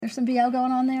there's some BO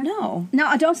going on there? No.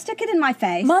 No, don't stick it in my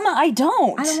face. Mama, I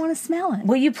don't. I don't want to smell it.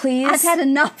 Will you please? I've had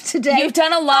enough today. You've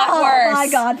done a lot worse. Oh, my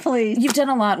God, please. You've done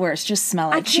a lot worse. Just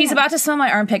smell I it. She's can't. about to smell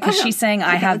my armpit because she's saying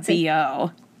I have let's see.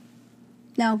 BO.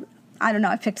 No, I don't know.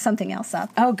 I picked something else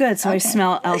up. Oh, good. So I Okay.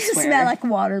 smell I elsewhere. smell like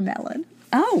watermelon.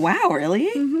 Oh, wow. Really?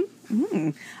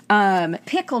 Mm-hmm.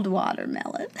 Pickled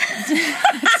watermelon.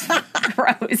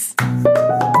 Gross.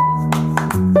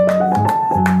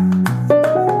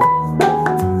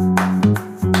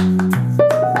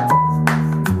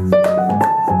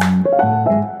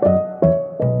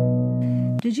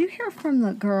 Did you hear from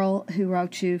the girl who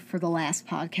wrote you for the last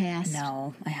podcast?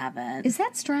 No, I haven't. Is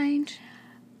that strange?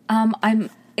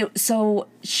 So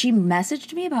she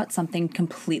messaged me about something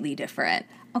completely different.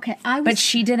 Okay, But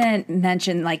she didn't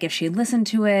mention, like, if she listened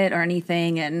to it or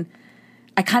anything, and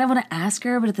I kind of want to ask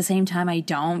her, but at the same time I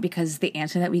don't, because the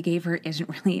answer that we gave her isn't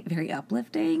really very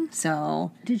uplifting,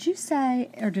 so... Did you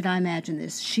say, or did I imagine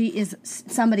this, she is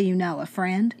somebody you know, a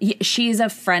friend? She's a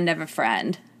friend of a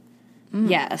friend.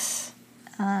 Yes.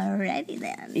 Alrighty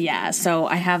then. Yeah, so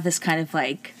I have this kind of,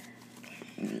 like...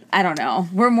 I don't know.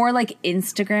 We're more like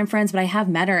Instagram friends, but I have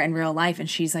met her in real life, and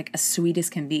she's, like, as sweet as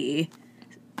can be.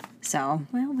 So...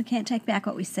 Well, we can't take back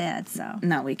what we said, so...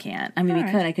 No, we can't. I mean, All we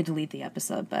right. could. I could delete the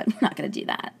episode, but I'm not going to do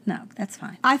that. No, that's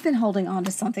fine. I've been holding on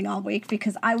to something all week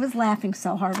because I was laughing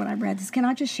so hard when I read this. Can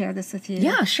I just share this with you?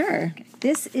 Yeah, sure.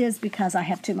 This is because I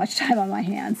have too much time on my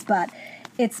hands, but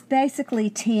it's basically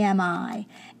TMI,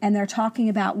 and they're talking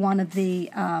about one of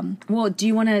the... Well, do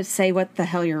you want to say what the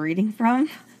hell you're reading from?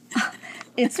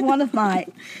 It's one of my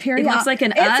It looks like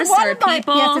an Us or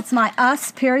People. Yes, it's my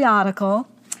Us periodical.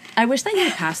 I wish that you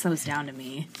would pass those down to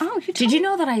me. Oh, you Did told you me.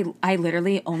 know that I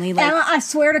literally only like... Emma, I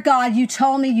swear to God, you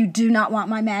told me you do not want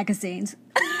my magazines.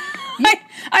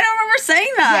 I don't remember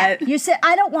saying that. You said,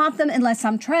 I don't want them unless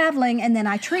I'm traveling, and then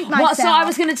I treat myself. Well, so I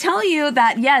was going to tell you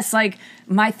that, yes, like,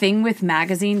 my thing with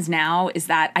magazines now is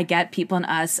that I get People and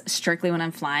Us strictly when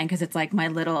I'm flying, because it's like my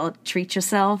little treat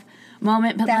yourself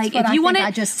moment. But That's like, what if I you think wanted,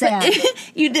 I just said.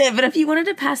 You did, but if you wanted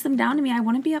to pass them down to me, I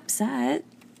wouldn't be upset.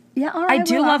 Yeah, all right. I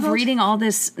do well, love I'll reading all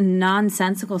this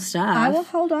nonsensical stuff. I will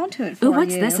hold on to it for Ooh, you.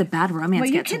 what's this? A Bad Romance Well,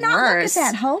 you gets cannot worse. look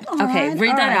at that. Hold on. Okay, read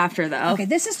All that right. after, though. Okay,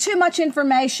 this is too much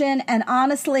information, and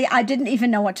honestly, I didn't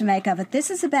even know what to make of it. This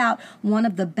is about one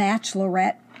of the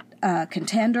Bachelorette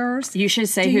contenders. You should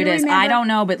say Do who you it is. I remember? don't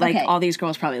know, but like Okay. all these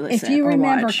girls probably listen. If you or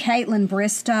remember watch. Caitlin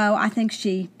Bristow, I think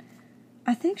she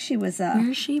was. Where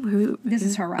is she? Who? This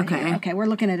is her right Okay. here. Okay, we're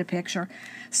looking at a picture.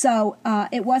 So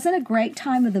it wasn't a great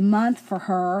time of the month for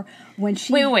her when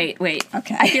she. Wait.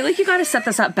 Okay. I feel like you got to set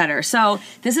this up better. So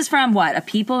this is from what? A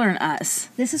People or an Us?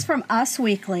 This is from Us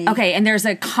Weekly. Okay, and there's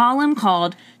a column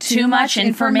called Too Much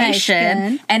Information,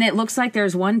 Information. and it looks like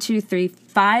there's 1, 2, 3,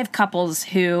 5 couples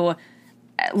who,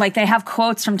 like, they have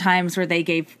quotes from times where they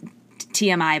gave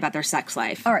TMI about their sex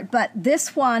life. All right, but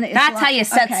this one is. That's how you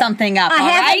set something up, I all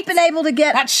haven't right? been able to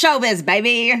get. That's showbiz,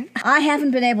 baby. I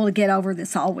haven't been able to get over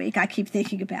this all week. I keep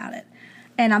thinking about it.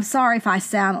 And I'm sorry if I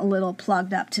sound a little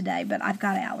plugged up today, but I've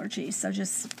got allergies, so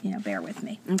just, bear with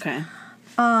me. Okay.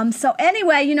 So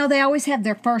anyway, they always have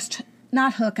their first,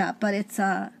 not hookup, but it's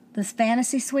this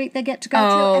fantasy suite they get to go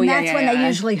to. Oh, And yeah, that's yeah, when they yeah.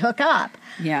 usually hook up.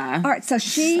 Yeah. All right, so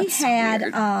she That's so had,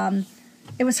 weird.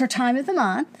 it was her time of the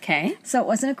month. Okay. So it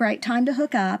wasn't a great time to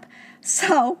hook up.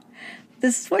 So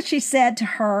this is what she said to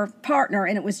her partner,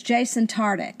 and it was Jason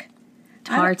Tartick.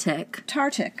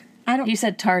 Tartic. I don't. You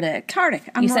said Tartic.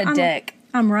 Tartick. You said dick.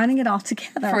 I'm running it all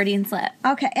together. Freudian slip.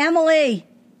 Okay, Emily,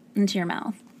 Into your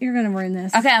mouth. you're going to ruin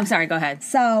this. Okay, I'm sorry. Go ahead.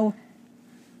 So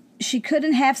she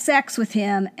couldn't have sex with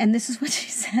him, and this is what she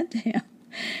said to him.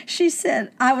 She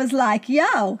said, I was like,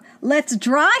 yo, let's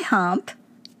dry hump.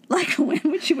 Like, when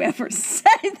would you ever say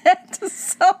that to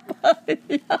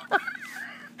somebody?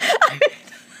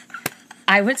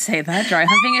 I would say that. Dry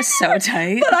humping is so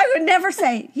tight. But I would never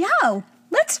say, yo,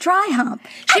 let's dry hump.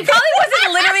 She probably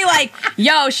wasn't literally like,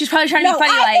 yo, she's probably trying to be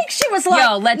funny, I like, think she was like,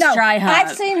 yo, let's no, dry hump.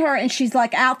 I've seen her, and she's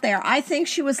like out there. I think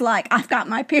she was like, I've got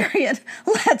my period.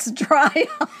 Let's dry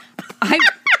hump.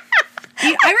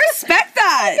 I respect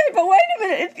that. Okay, but wait a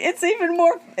minute. It's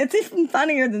even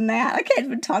funnier than that. I can't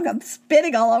even talk. I'm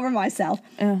spitting all over myself.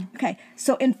 Okay,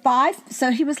 so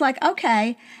so he was like,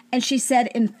 okay. And she said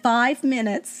in 5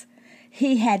 minutes,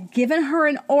 he had given her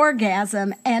an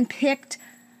orgasm and picked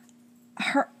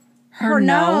her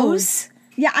nose.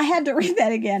 Yeah, I had to read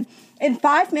that again. In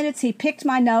 5 minutes, he picked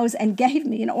my nose and gave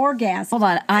me an orgasm. Hold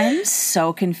on, I'm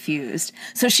so confused.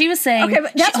 So she was saying, Okay,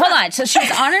 but that's hold on. So she was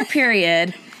on her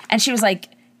period, and she was like,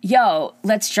 yo,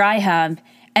 let's dry hump.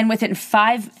 And within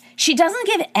 5, she doesn't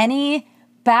give any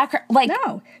background, like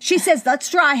No. She says, let's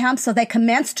dry hump. So they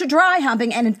commenced to dry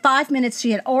humping, and in 5 minutes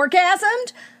she had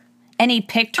orgasmed. and he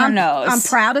picked her nose. I'm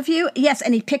proud of you. Yes,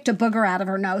 and he picked a booger out of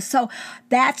her nose. So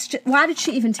that's just, why did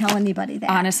she even tell anybody that?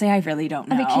 Honestly, I really don't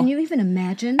know. I mean, can you even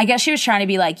imagine? I guess she was trying to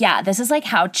be like, yeah, this is like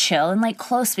how chill and like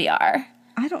close we are.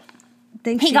 I don't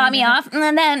think He got me off,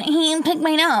 and then he picked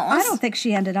my nose. I don't think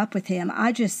she ended up with him.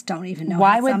 I just don't even know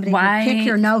Why how would- somebody why- would pick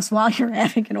your nose while you're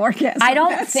having an orgasm. I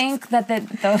don't think that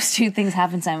those two things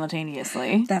happen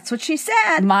simultaneously. That's what she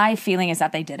said. My feeling is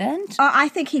that they didn't. I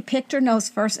think he picked her nose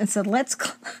first and said, "Let's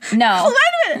No.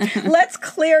 wait a minute. Let's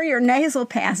clear your nasal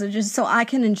passages so I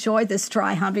can enjoy this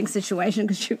dry humping situation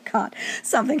because you've got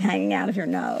something hanging out of your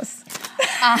nose."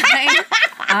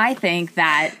 I think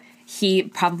that he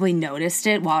probably noticed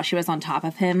it while she was on top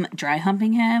of him, dry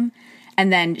humping him,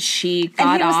 and then she got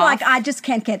And he was off. like, "I just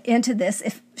can't get into this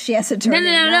if she has to turn."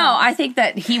 No. I think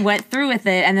that he went through with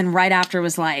it, and then right after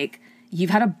was like, "You've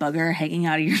had a booger hanging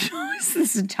out of your nose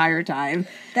this entire time,"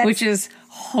 which is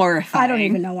horrifying. I don't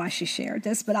even know why she shared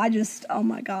this, but I just, oh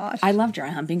my gosh. I love dry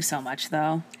humping so much,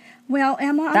 though. Well,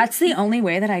 Emma, That's the only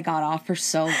way that I got off for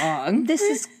so long. this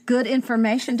is good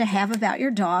information to have about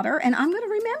your daughter, and I'm going to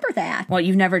remember that. Well,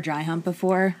 you've never dry humped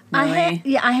before,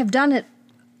 really? I have done it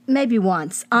maybe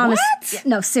once. Honest, What?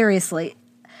 No, seriously.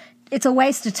 It's a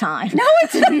waste of time. No,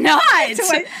 it's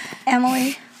not.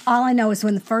 Emily, all I know is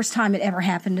when the first time it ever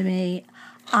happened to me,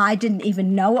 I didn't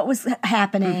even know what was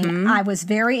happening. Mm-hmm. I was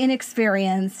very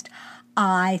inexperienced.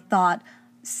 I thought,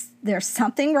 there's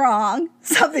something wrong.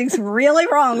 Something's really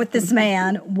wrong with this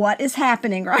man. What is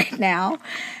happening right now?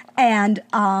 And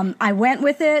I went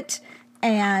with it,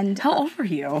 and How old were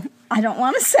you? I don't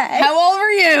want to say. How old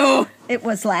were you? It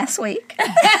was last week.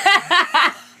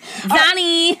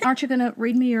 Donnie. Aren't you going to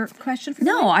read me your question for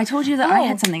No, me? I told you that I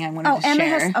had something I wanted to Emma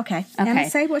share. has, okay. Emma,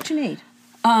 say what you need.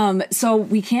 So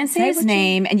we can't say his what you-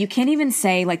 name, and you can't even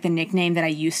say like the nickname that I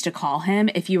used to call him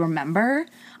if you remember.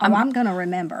 I'm going to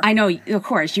remember. I know, of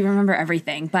course, you remember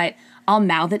everything, but I'll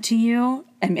mouth it to you,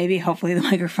 and maybe hopefully the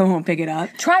microphone won't pick it up.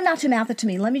 Try not to mouth it to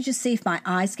me. Let me just see if my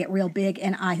eyes get real big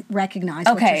and I recognize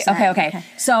what you're saying. Okay.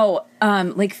 So,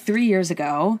 like 3 years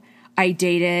ago, I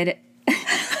dated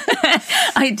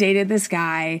this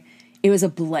guy. It was a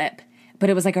blip, but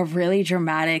it was like a really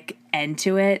dramatic end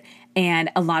to it.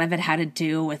 And a lot of it had to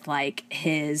do with like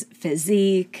his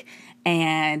physique,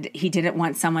 and he didn't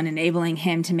want someone enabling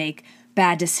him to make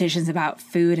bad decisions about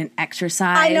food and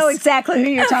exercise. I know exactly who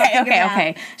you're talking about.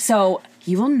 Okay. So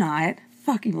you will not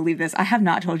fucking believe this. I have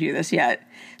not told you this yet.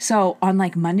 So on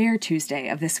like Monday or Tuesday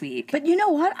of this week, But you know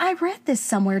what? I read this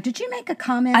somewhere. Did you make a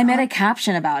comment? I made on a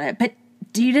caption about it, but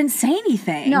you didn't say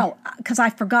anything. No, because I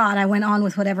forgot. I went on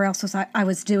with whatever else I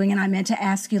was doing, and I meant to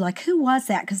ask you, like, who was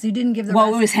that? Because you didn't give the Well,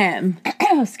 it rest. was him.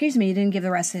 Excuse me, you didn't give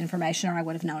the rest of the information, or I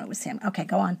would have known it was him. Okay,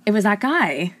 go on. It was that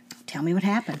guy. Tell me what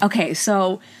happened. Okay,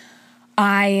 so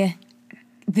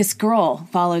this girl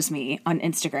follows me on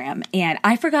Instagram, and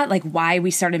I forgot like why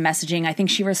we started messaging. I think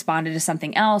she responded to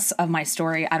something else of my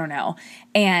story. I don't know.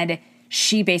 And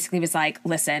she basically was like,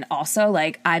 listen, also,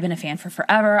 like, I've been a fan for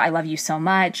forever. I love you so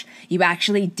much. You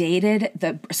actually dated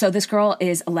so this girl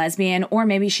is a lesbian, or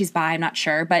maybe she's bi, I'm not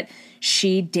sure, but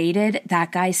she dated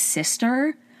that guy's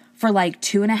sister for like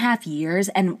 2.5 years.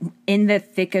 And in the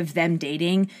thick of them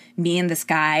dating, me and this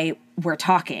guy were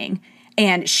talking,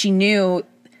 and she knew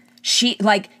she'd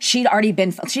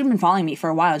been following me for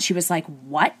a while. And she was like,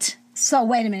 what? So,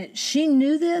 wait a minute. She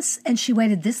knew this, and she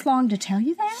waited this long to tell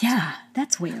you that? Yeah.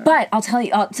 That's weird. But I'll tell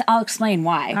you, I'll explain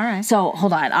why. All right. So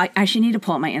hold on. I actually need to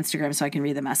pull up my Instagram so I can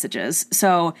read the messages.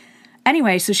 So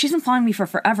anyway, so she's been following me for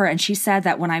forever. And she said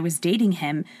that when I was dating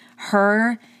him,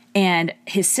 her and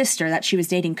his sister that she was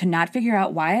dating could not figure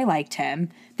out why I liked him.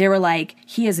 They were like,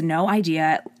 he has no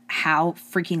idea how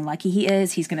freaking lucky he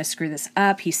is. He's going to screw this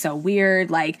up. He's so weird.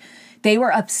 Like, they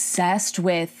were obsessed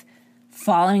with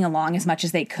following along as much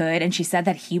as they could, and she said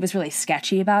that he was really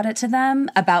sketchy about it to them,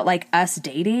 about like us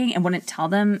dating, and wouldn't tell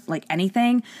them like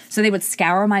anything. So they would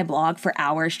scour my blog for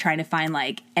hours trying to find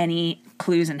like any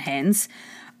clues and hints.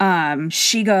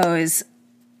 She goes,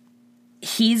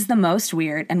 he's the most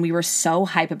weird, and we were so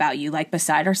hype about you, like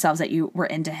beside ourselves that you were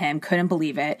into him, couldn't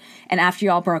believe it. And after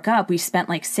you all broke up, we spent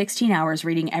like 16 hours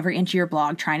reading every inch of your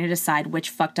blog trying to decide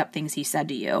which fucked up things he said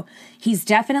to you. He's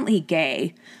definitely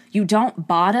gay. You don't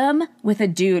bottom with a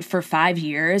dude for 5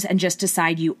 years and just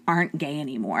decide you aren't gay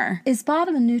anymore. Is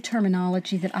bottom a new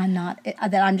terminology that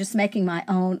I'm just making my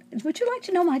own? Would you like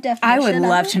to know my definition? I would of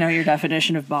love it? to know your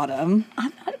definition of bottom.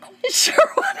 I'm not quite sure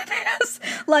what it is.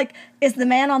 Like, is the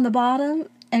man on the bottom?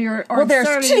 And you're Well,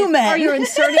 there's two men. Are you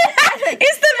inserting?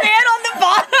 Is the man on the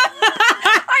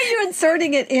bottom? Are you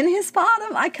inserting it in his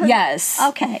bottom? I couldn't. Yes.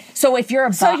 Okay. So if you're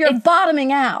So you're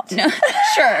bottoming out.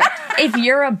 Sure. If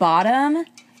you're a bottom,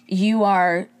 you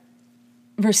are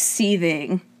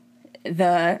receiving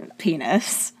the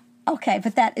penis. Okay,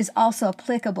 but that is also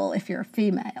applicable if you're a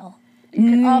female. You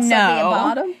can also be a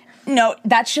bottom? No,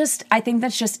 I think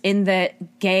that's just in the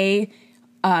gay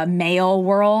male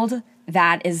world,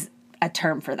 that is a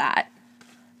term for that.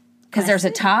 Because there's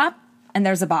a top and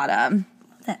there's a bottom.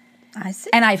 I see.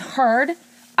 And I've heard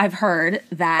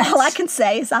that... All I can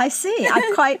say is I see.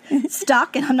 I'm quite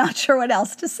stuck and I'm not sure what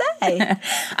else to say.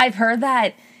 I've heard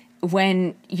that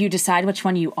when you decide which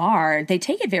one you are, they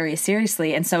take it very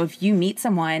seriously. And so if you meet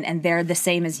someone and they're the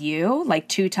same as you, like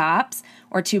two tops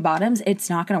or two bottoms, it's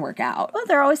not going to work out. Well,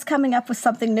 they're always coming up with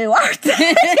something new, aren't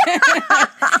they?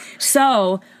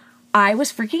 So I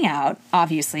was freaking out,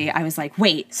 obviously. I was like,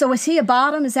 wait. So was he a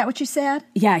bottom? Is that what you said?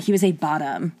 Yeah, he was a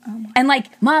bottom. And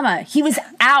like, Mama, he was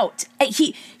out.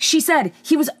 She said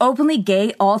he was openly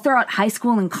gay all throughout high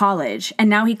school and college, and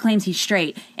now he claims he's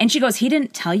straight. And she goes, he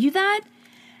didn't tell you that?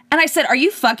 And I said, are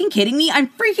you fucking kidding me? I'm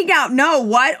freaking out. No,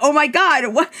 what? Oh my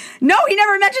God. What? No, he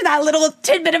never mentioned that little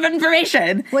tidbit of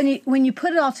information. When you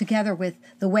put it all together with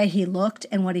the way he looked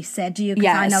and what he said to you,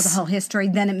 because I know the whole history,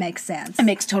 then it makes sense. It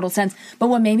makes total sense. But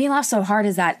what made me laugh so hard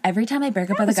is that every time I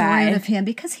break up with a guy... That was rude of him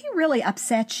because he really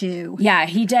upset you. Yeah,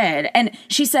 he did. And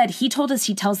she said he told us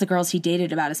he tells the girls he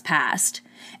dated about his past.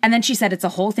 And then she said it's a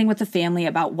whole thing with the family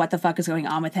about what the fuck is going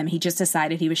on with him. He just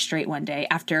decided he was straight one day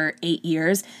after 8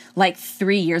 years, like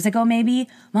 3 years ago maybe.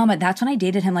 Mama, that's when I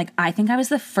dated him. Like, I think I was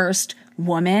the first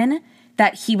woman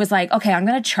that he was like, okay, I'm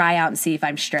going to try out and see if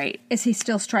I'm straight. Is he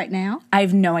still straight now? I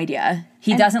have no idea.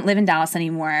 He doesn't live in Dallas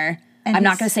anymore. I'm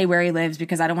not going to say where he lives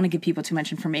because I don't want to give people too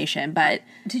much information, but...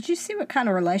 Did you see what kind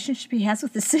of relationship he has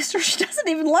with his sister? She doesn't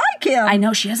even like him. I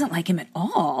know, she doesn't like him at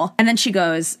all. And then she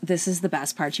goes, this is the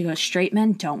best part. She goes, straight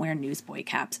men don't wear newsboy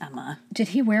caps, Emma. Did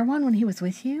he wear one when he was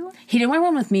with you? He didn't wear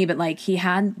one with me, but like he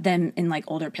had them in like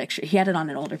older pictures. He had it on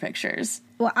in older pictures.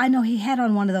 Well, I know he had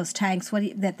on one of those tanks.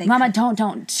 That they... Mama, don't.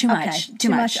 Too much. Too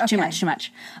much.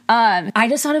 I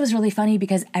just thought it was really funny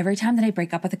because every time that I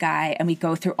break up with a guy and we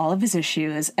go through all of his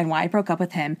issues and why I broke up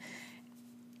with him,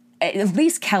 at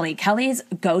least Kelly's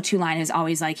go-to line is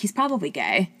always like, he's probably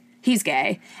gay. He's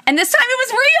gay. And this time it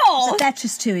was real. But that's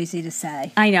just too easy to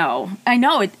say. I know.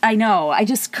 I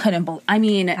just couldn't believe. I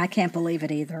mean, I can't believe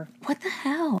it either. What the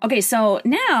hell? Okay, so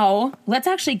now let's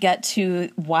actually get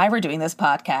to why we're doing this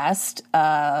podcast,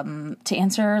 to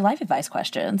answer life advice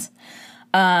questions.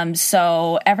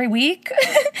 So every week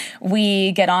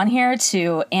we get on here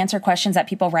to answer questions that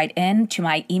people write in to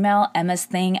my email,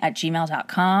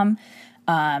 emmasthing@gmail.com.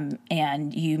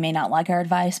 And you may not like our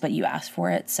advice, but you asked for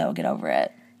it, so get over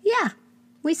it. Yeah,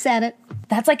 we said it.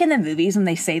 That's like in the movies when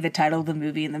they say the title of the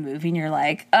movie in the movie and you're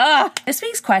like, ugh. This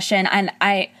week's question, and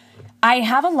I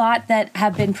have a lot that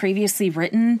have been previously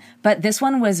written, but this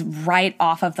one was right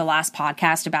off of the last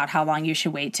podcast about how long you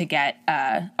should wait to get,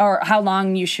 or how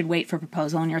long you should wait for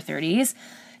proposal in your 30s.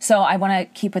 So I want to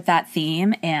keep with that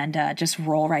theme and just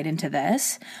roll right into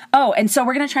this. Oh, and so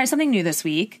we're going to try something new this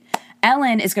week.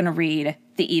 Ellen is going to read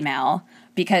the email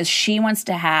because she wants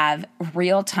to have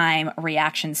real-time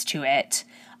reactions to it.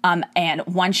 And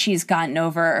once she's gotten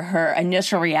over her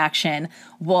initial reaction,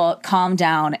 we'll calm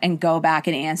down and go back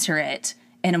and answer it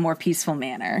in a more peaceful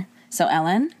manner. So,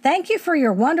 Ellen? Thank you for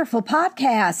your wonderful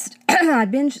podcast. I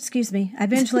binge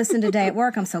listened today at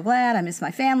work. I'm so glad. I miss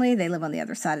my family. They live on the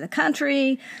other side of the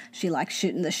country. She likes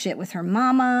shooting the shit with her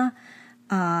mama.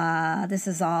 This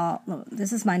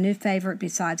is my new favorite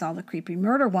besides all the creepy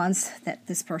murder ones that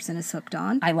this person is hooked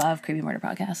on. I love creepy murder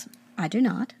podcasts. I do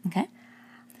not. Okay.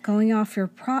 Going off your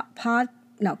proposal.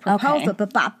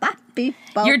 Okay.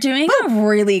 You're doing a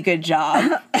really good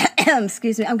job.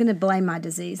 Excuse me. I'm going to blame my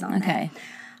disease on that. Okay.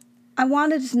 I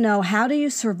wanted to know, how do you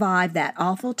survive that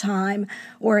awful time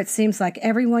where it seems like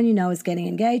everyone you know is getting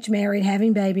engaged, married,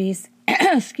 having babies?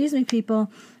 Excuse me,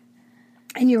 people.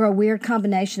 And you're a weird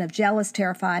combination of jealous,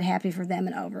 terrified, happy for them,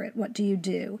 and over it. What do you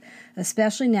do?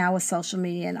 Especially now with social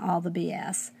media and all the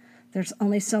BS. There's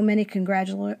only so many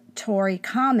congratulatory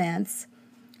comments.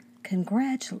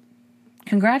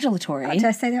 Congratulatory. Did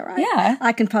I say that right? Yeah.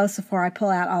 I can post before I pull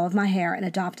out all of my hair and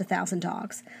adopt 1,000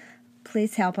 dogs.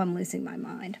 Please help, I'm losing my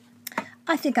mind.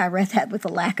 I think I read that with a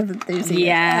lack of enthusiasm.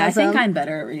 Yeah, I think I'm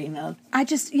better at reading those. I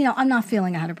just, I'm not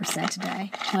feeling 100%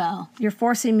 today. Well, you're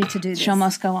forcing me to do this. Show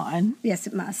must go on. Yes,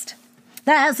 it must.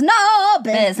 There's no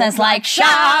business like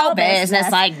show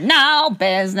business, like no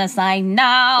business like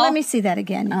no. Let me see that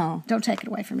again. Oh, don't take it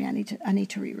away from me. I need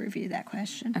to re-review that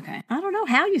question. Okay. I don't know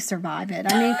how you survive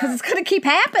it. I mean, because it's going to keep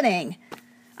happening.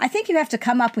 I think you have to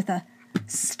come up with a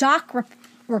stock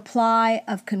reply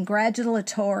of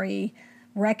congratulatory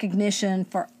recognition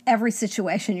for every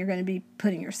situation you're going to be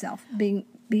putting yourself. Oh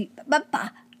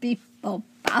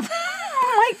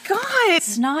my God.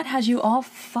 Snot has you all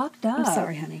fucked up. I'm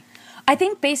sorry, honey. I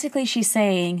think basically she's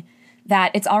saying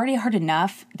that it's already hard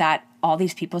enough that all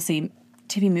these people seem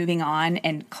to be moving on,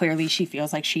 and clearly she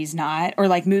feels like she's not, or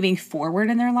like moving forward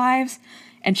in their lives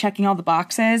and checking all the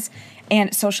boxes.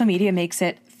 And social media makes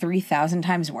it 3,000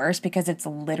 times worse because it's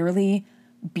literally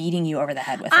beating you over the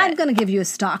head with it. I'm going to give you a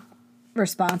stock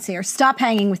response here. Stop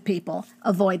hanging with people.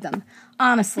 Avoid them.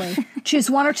 Honestly. Choose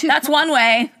one or two. That's one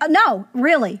way. No,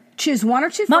 really. Choose one or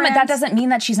two friends. Mama, that doesn't mean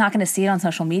that she's not going to see it on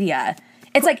social media.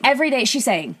 It's like every day she's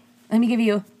saying, let me give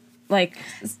you, like...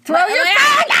 throw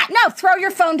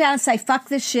your phone down and say, fuck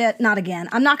this shit, not again.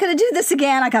 I'm not going to do this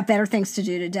again. I got better things to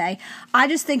do today. I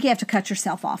just think you have to cut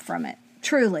yourself off from it.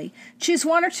 Truly. Choose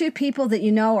one or two people that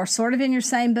you know are sort of in your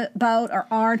same boat or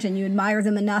aren't, and you admire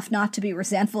them enough not to be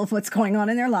resentful of what's going on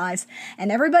in their lives.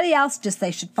 And everybody else, just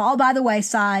they should fall by the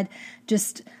wayside.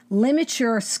 Just limit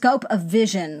your scope of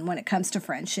vision when it comes to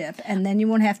friendship, and then you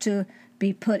won't have to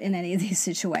be put in any of these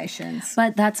situations.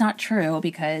 But that's not true,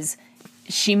 because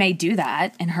she may do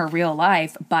that in her real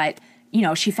life, but, you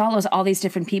know, she follows all these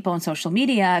different people on social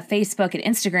media, Facebook and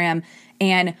Instagram,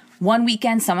 and one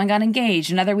weekend someone got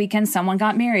engaged, another weekend someone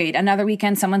got married, another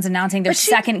weekend someone's announcing their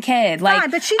second kid.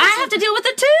 Like, but I have to deal with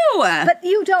it too. But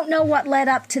you don't know what led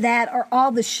up to that or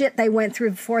all the shit they went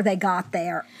through before they got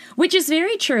there. Which is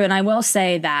very true, and I will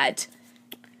say that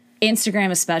Instagram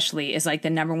especially is like the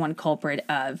number one culprit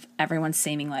of everyone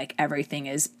seeming like everything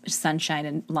is sunshine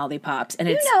and lollipops, and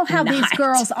it's how not. These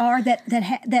girls are that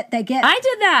they get. I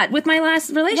did that with my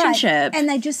last relationship, right. And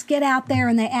they just get out there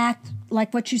and they act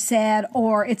like what you said,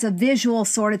 or it's a visual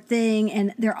sort of thing,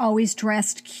 and they're always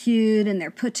dressed cute and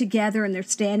they're put together and they're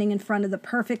standing in front of the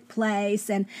perfect place,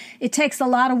 and it takes a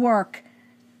lot of work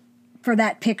for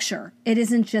that picture. It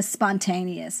isn't just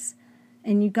spontaneous,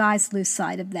 and you guys lose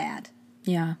sight of that.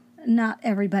 Yeah. Not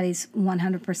everybody's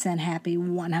 100% happy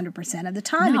 100% of the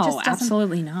time. No, it just doesn't,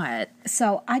 absolutely not.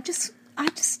 So I just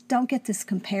don't get this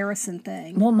comparison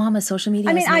thing. Well, Mama, social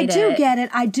media. I mean, I do get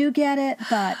it,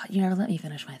 but you never let me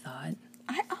finish my thought.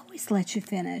 I always let you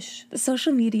finish. The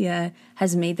social media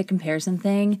has made the comparison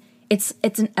thing. It's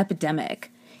an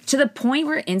epidemic to the point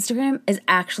where Instagram is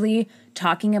actually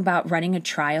talking about running a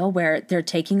trial where they're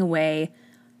taking away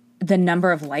the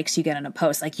number of likes you get on a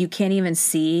post. Like, you can't even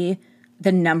see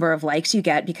the number of likes you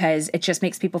get because it just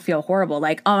makes people feel horrible.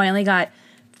 Like, oh, I only got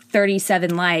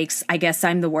 37 likes. I guess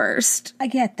I'm the worst. I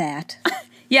get that.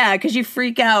 Yeah, because you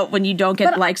freak out when you don't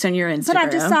get likes on your Instagram. But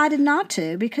I've decided not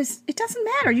to, because it doesn't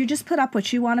matter. You just put up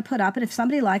what you want to put up, and if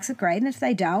somebody likes it, great. And if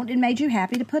they don't, it made you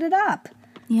happy to put it up.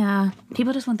 Yeah,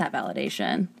 people just want that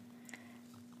validation.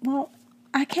 Well,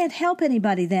 I can't help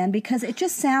anybody then, because it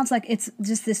just sounds like it's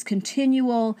just this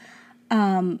continual...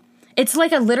 It's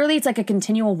like it's like a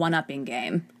continual one-upping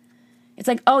game. It's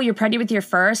like, oh, you're pregnant with your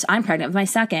first. I'm pregnant with my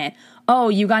second. Oh,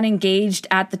 you got engaged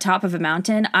at the top of a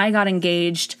mountain. I got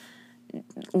engaged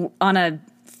on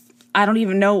I don't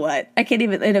even know what. I can't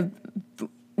even,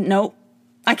 nope.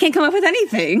 I can't come up with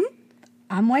anything.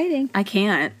 I'm waiting. I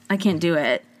can't do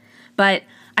it. But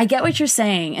I get what you're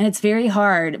saying, and it's very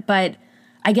hard. But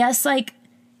I guess, like,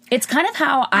 it's kind of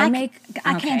how I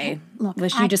can't look.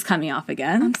 Wish you just cut me off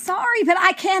again. I'm sorry, but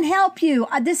I can't help you.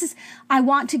 I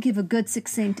want to give a good,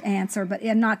 succinct answer, but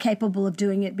I'm not capable of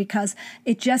doing it because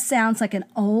it just sounds like an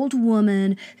old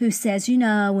woman who says, you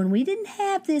know, when we didn't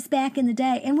have this back in the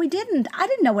day, and we didn't. I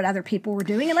didn't know what other people were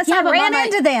doing unless I ran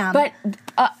into them. But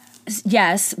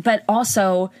yes, but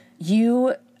also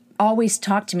you always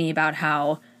talk to me about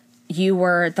how you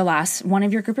were the last one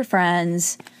of your group of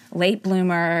friends, late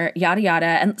bloomer, yada, yada.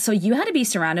 And so you had to be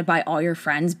surrounded by all your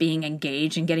friends being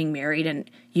engaged and getting married, and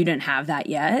you didn't have that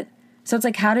yet. So it's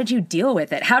like, how did you deal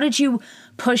with it? How did you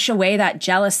push away that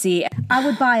jealousy? I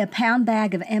would buy a pound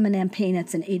bag of M&M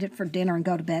peanuts and eat it for dinner and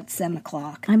go to bed at 7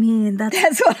 o'clock. I mean,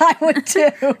 that's what I would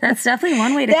do. That's definitely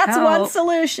one way to That's one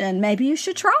solution. Maybe you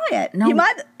should try it. No, you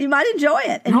might enjoy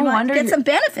it, and you might get some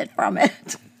benefit from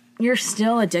it. You're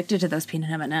still addicted to those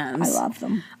peanut M&Ms. I love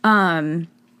them.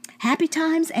 Happy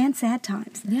times and sad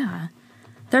times. Yeah.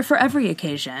 They're for every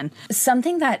occasion.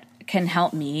 Something that can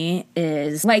help me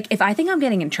is, like, if I think I'm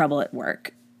getting in trouble at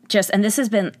work, and this has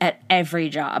been at every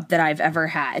job that I've ever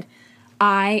had,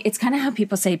 it's kind of how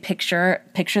people say picture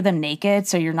them naked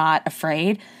so you're not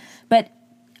afraid. But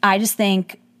I just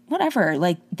think, whatever,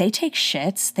 like, they take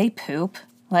shits, they poop.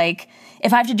 Like,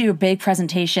 if I have to do a big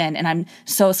presentation and I'm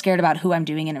so scared about who I'm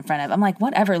doing it in front of, I'm like,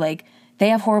 whatever, like, they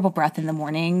have horrible breath in the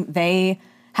morning. They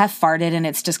have farted and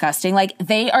it's disgusting. Like,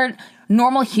 they are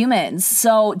normal humans.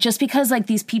 So just because like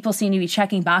these people seem to be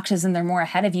checking boxes and they're more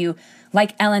ahead of you,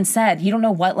 like Ellen said, you don't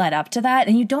know what led up to that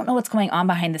and you don't know what's going on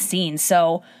behind the scenes.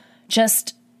 So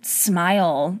just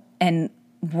smile and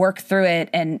work through it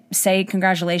and say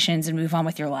congratulations and move on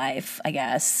with your life, I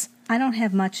guess. I don't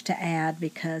have much to add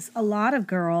because a lot of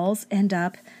girls end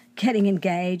up getting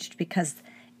engaged because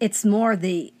it's more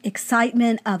the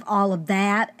excitement of all of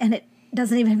that, and it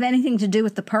doesn't even have anything to do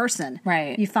with the person.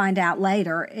 Right. You find out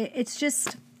later. It's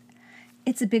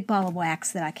a big ball of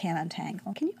wax that I can't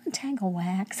untangle. Can you untangle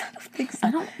wax? I don't think so.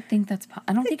 I don't think that's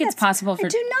I don't think it's possible for... I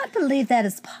do not believe that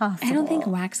is possible. I don't think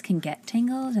wax can get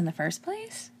tangled in the first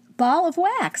place. Ball of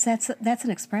wax. That's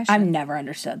an expression. I've never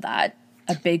understood that.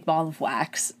 A big ball of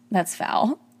wax. That's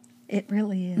foul. It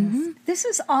really is. This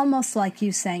is almost like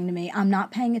you saying to me, I'm not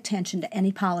paying attention to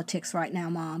any politics right now,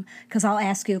 Mom, because I'll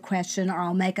ask you a question or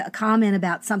I'll make a comment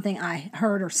about something I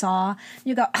heard or saw.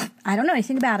 You go, I don't know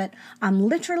anything about it. I'm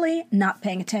literally not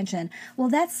paying attention. Well,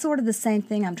 that's sort of the same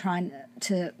thing I'm trying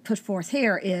to put forth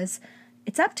here is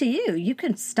it's up to you. You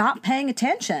can stop paying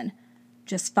attention.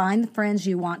 Just find the friends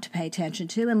you want to pay attention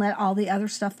to and let all the other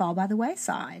stuff fall by the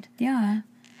wayside. Yeah.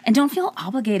 And don't feel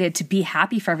obligated to be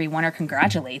happy for everyone or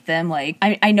congratulate them. Like,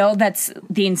 I know that's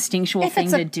the instinctual thing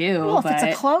to do. Well, but if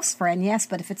it's a close friend, yes.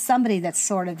 But if it's somebody that's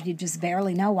sort of you just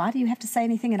barely know, why do you have to say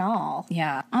anything at all?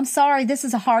 Yeah. I'm sorry, this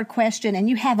is a hard question, and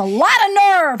you have a lot of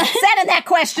nerve sending that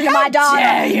question to my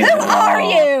daughter. Who are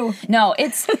you? No,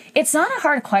 it's not a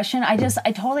hard question. I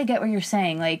totally get what you're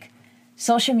saying. Like,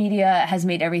 social media has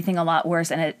made everything a lot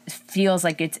worse, and it feels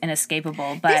like it's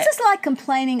inescapable. But this is like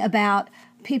complaining about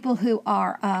people who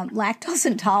are lactose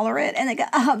intolerant, and they go,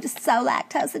 oh, I'm just so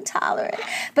lactose intolerant.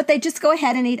 But they just go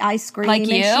ahead and eat ice cream. Like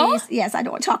you? And cheese. Yes, I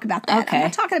don't want to talk about that. Okay. I'm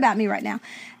not talking about me right now.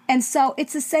 And so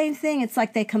it's the same thing. It's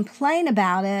like they complain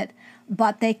about it,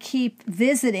 but they keep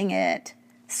visiting it.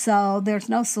 So there's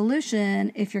no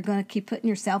solution if you're going to keep putting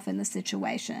yourself in the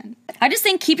situation. I just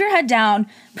think keep your head down,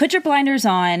 put your blinders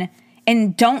on,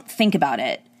 and don't think about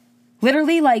it.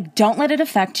 Literally, like, don't let it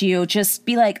affect you. Just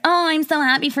be like, oh, I'm so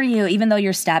happy for you, even though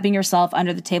you're stabbing yourself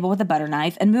under the table with a butter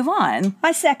knife, and move on.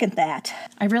 I second that.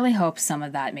 I really hope some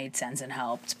of that made sense and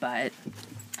helped, but...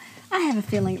 I have a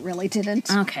feeling it really didn't.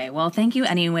 Okay, well, thank you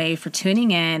anyway for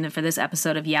tuning in for this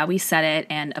episode of Yeah, We Said It.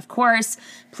 And of course,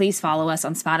 please follow us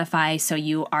on Spotify so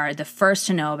you are the first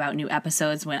to know about new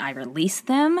episodes when I release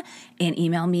them. And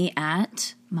email me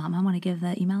at... Mom, I want to give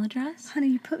the email address. Honey,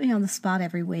 you put me on the spot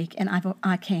every week, and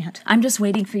I can't. I'm just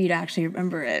waiting for you to actually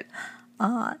remember it.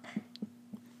 At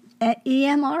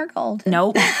E.M. Argold.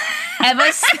 Nope.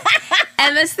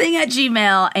 Emma's thing at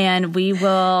Gmail, and we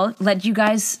will let you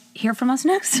guys hear from us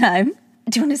next time.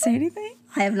 Do you want to say anything?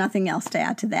 I have nothing else to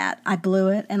add to that. I blew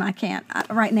it, and I can't.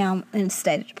 Right now, I'm in a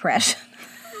state of depression.